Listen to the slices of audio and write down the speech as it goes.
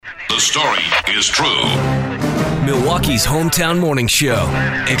story is true. Milwaukee's hometown morning show,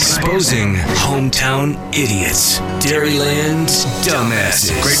 exposing hometown idiots. Dairyland's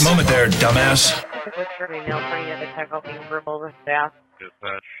dumbasses. Great moment there, dumbass.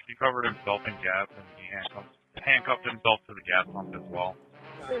 Dispatch. He covered himself in gas and he handcuffed himself to the gas pump as well.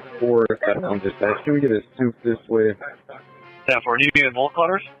 4 on dispatch. Can we get a soup this way? Yeah, for you need bolt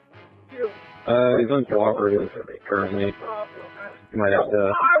cutters? He's uncooperative currently. You might have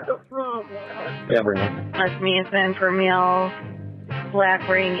to. Yeah, bring him. That's me. It's been for meal. Black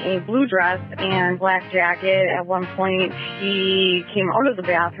wearing a blue dress and black jacket. At one point, he came out of the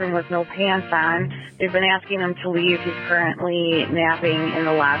bathroom with no pants on. They've been asking him to leave. He's currently napping in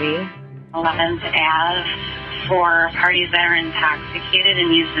the lobby. 11th Ave for parties that are intoxicated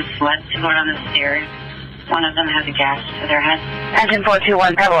and use the sled to go down the stairs. One of them has a gash to their head. Engine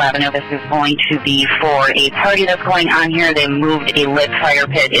 421 Pebble Avenue. This is going to be for a party that's going on here. They moved a lit fire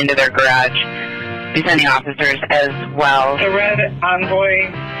pit into their garage. We're sending officers as well. The red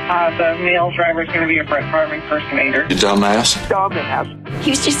envoy, the male driver is going to be a Brett Favre impersonator. You dumbass. Dumbass. He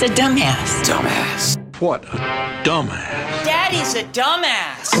was just a dumbass. Dumbass. What a dumbass. Daddy's a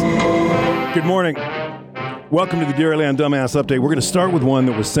dumbass. Good morning. Welcome to the Dairyland Dumbass Update. We're going to start with one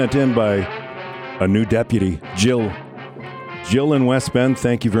that was sent in by a new deputy, Jill. Jill in West Bend,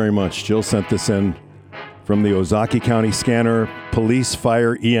 thank you very much. Jill sent this in from the Ozaukee County Scanner Police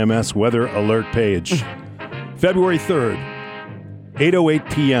Fire EMS Weather Alert page. February 3rd,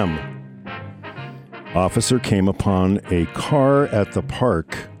 8:08 p.m. Officer came upon a car at the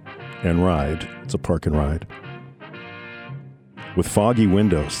park and ride. It's a park and ride. With foggy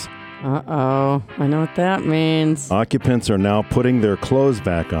windows. Uh-oh. I know what that means. Occupants are now putting their clothes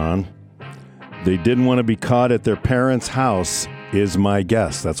back on. They didn't want to be caught at their parents' house, is my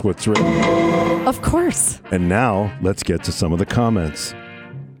guess. That's what's written. Of course. And now, let's get to some of the comments.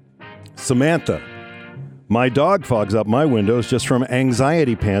 Samantha, my dog fogs up my windows just from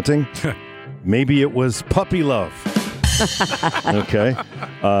anxiety panting. Maybe it was puppy love. Okay.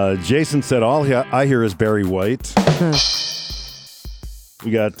 Jason said, all I hear is Barry White.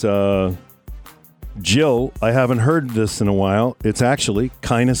 We got Jill, I haven't heard this in a while. It's actually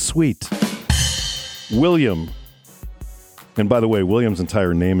kind of sweet. William, and by the way, William's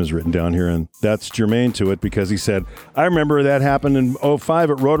entire name is written down here, and that's germane to it because he said, I remember that happened in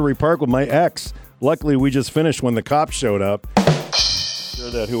 2005 at Rotary Park with my ex. Luckily, we just finished when the cops showed up. Sure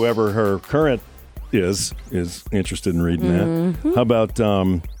that whoever her current is interested in reading that. How about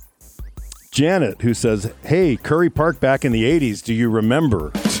Janet, who says, hey, Curry Park back in the 80s, do you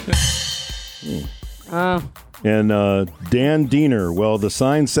remember? And Dan Diener, well, the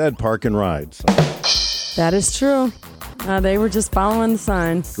sign said park and ride. So. That is true. They were just following the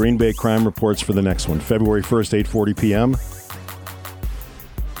sign. Green Bay crime reports for the next one. February 1st, 8:40 p.m.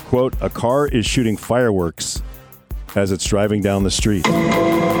 Quote, a car is shooting fireworks as it's driving down the street.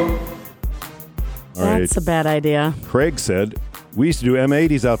 That's a bad idea. Craig said, we used to do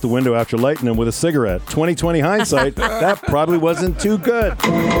M80s out the window after lighting them with a cigarette. 2020 hindsight, that probably wasn't too good.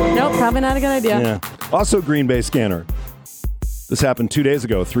 Nope, probably not a good idea. Yeah. Also, Green Bay scanner. This happened 2 days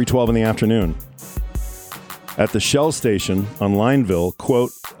ago, 3:12 in the afternoon. At the Shell station on Lineville,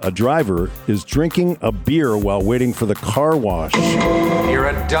 quote, a driver is drinking a beer while waiting for the car wash. You're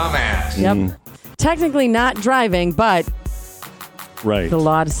a dumbass. Yep. Technically not driving, but right. The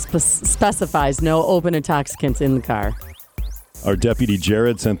law specifies no open intoxicants in the car. Our deputy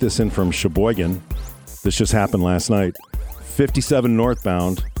Jared sent this in from Sheboygan. This just happened last night. 57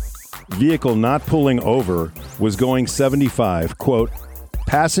 northbound. Vehicle not pulling over was going 75. Quote,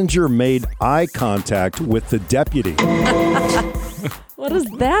 passenger made eye contact with the deputy. What does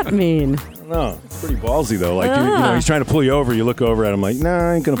that mean? I don't know. It's pretty ballsy, though. Like, you know, he's trying to pull you over. You look over at him like,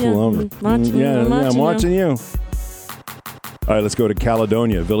 nah, I ain't going to pull over. I'm watching you. All right, let's go to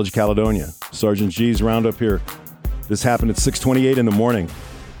Caledonia, Village Caledonia. Sergeant G's roundup here. This happened at 6:28 in the morning.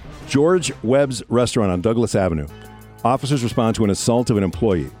 George Webb's restaurant on Douglas Avenue. Officers respond to an assault of an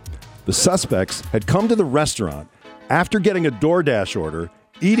employee. The suspects had come to the restaurant after getting a DoorDash order,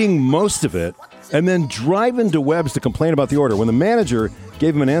 eating most of it, and then driving to Webb's to complain about the order. When the manager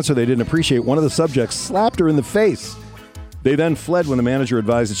gave him an answer they didn't appreciate, one of the subjects slapped her in the face. They then fled when the manager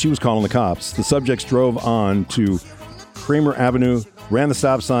advised that she was calling the cops. The subjects drove on to Kramer Avenue, ran the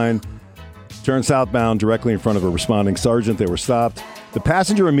stop sign, turned southbound directly in front of a responding sergeant. They were stopped. The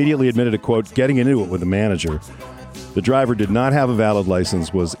passenger immediately admitted to, quote, getting into it with the manager. The driver did not have a valid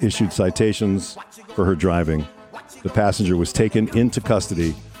license, was issued citations for her driving. The passenger was taken into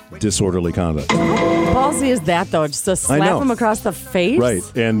custody. Disorderly conduct. How ballsy is that, though? Just to slap him across the face? Right.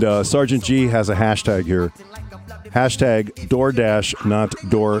 And Sergeant G has a hashtag here. Hashtag DoorDash, not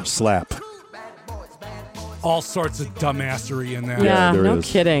door slap. All sorts of dumbassery in there. Yeah, there no is.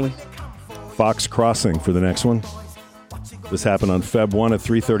 kidding. Fox Crossing for the next one. This happened on Feb 1 at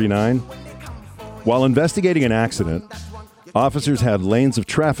 3:39. While investigating an accident, officers had lanes of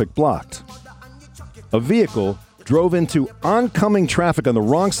traffic blocked. A vehicle drove into oncoming traffic on the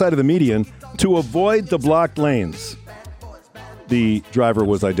wrong side of the median to avoid the blocked lanes. The driver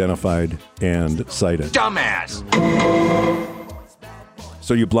was identified and cited. Dumbass!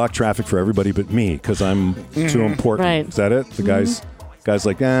 So you block traffic for everybody but me because I'm too important. Right. Is that it? The guy's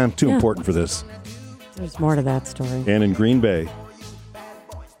like, I'm too important for this. There's more to that story. And in Green Bay.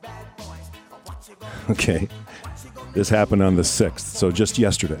 Okay. This happened on the 6th, so just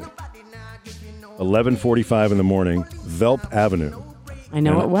yesterday. 11:45 in the morning, Velp Avenue. I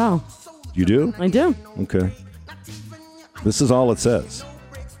know it well. You do? I do. Okay. This is all it says.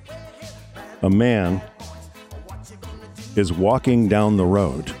 A man is walking down the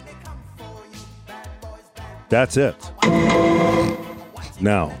road. That's it.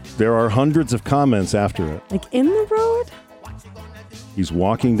 Now, there are hundreds of comments after it. Like in the road? He's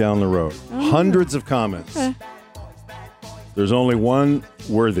walking down the road. Oh. Hundreds of comments. Okay. There's only one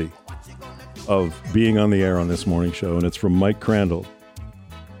worthy of being on the air on this morning show, and it's from Mike Crandall.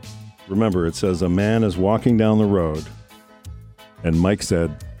 Remember, it says, a man is walking down the road, and Mike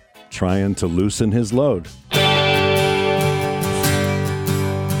said, trying to loosen his load.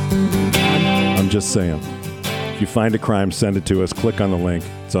 I'm just saying. If you find a crime, send it to us. Click on the link.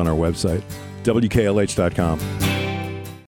 It's on our website, WKLH.com.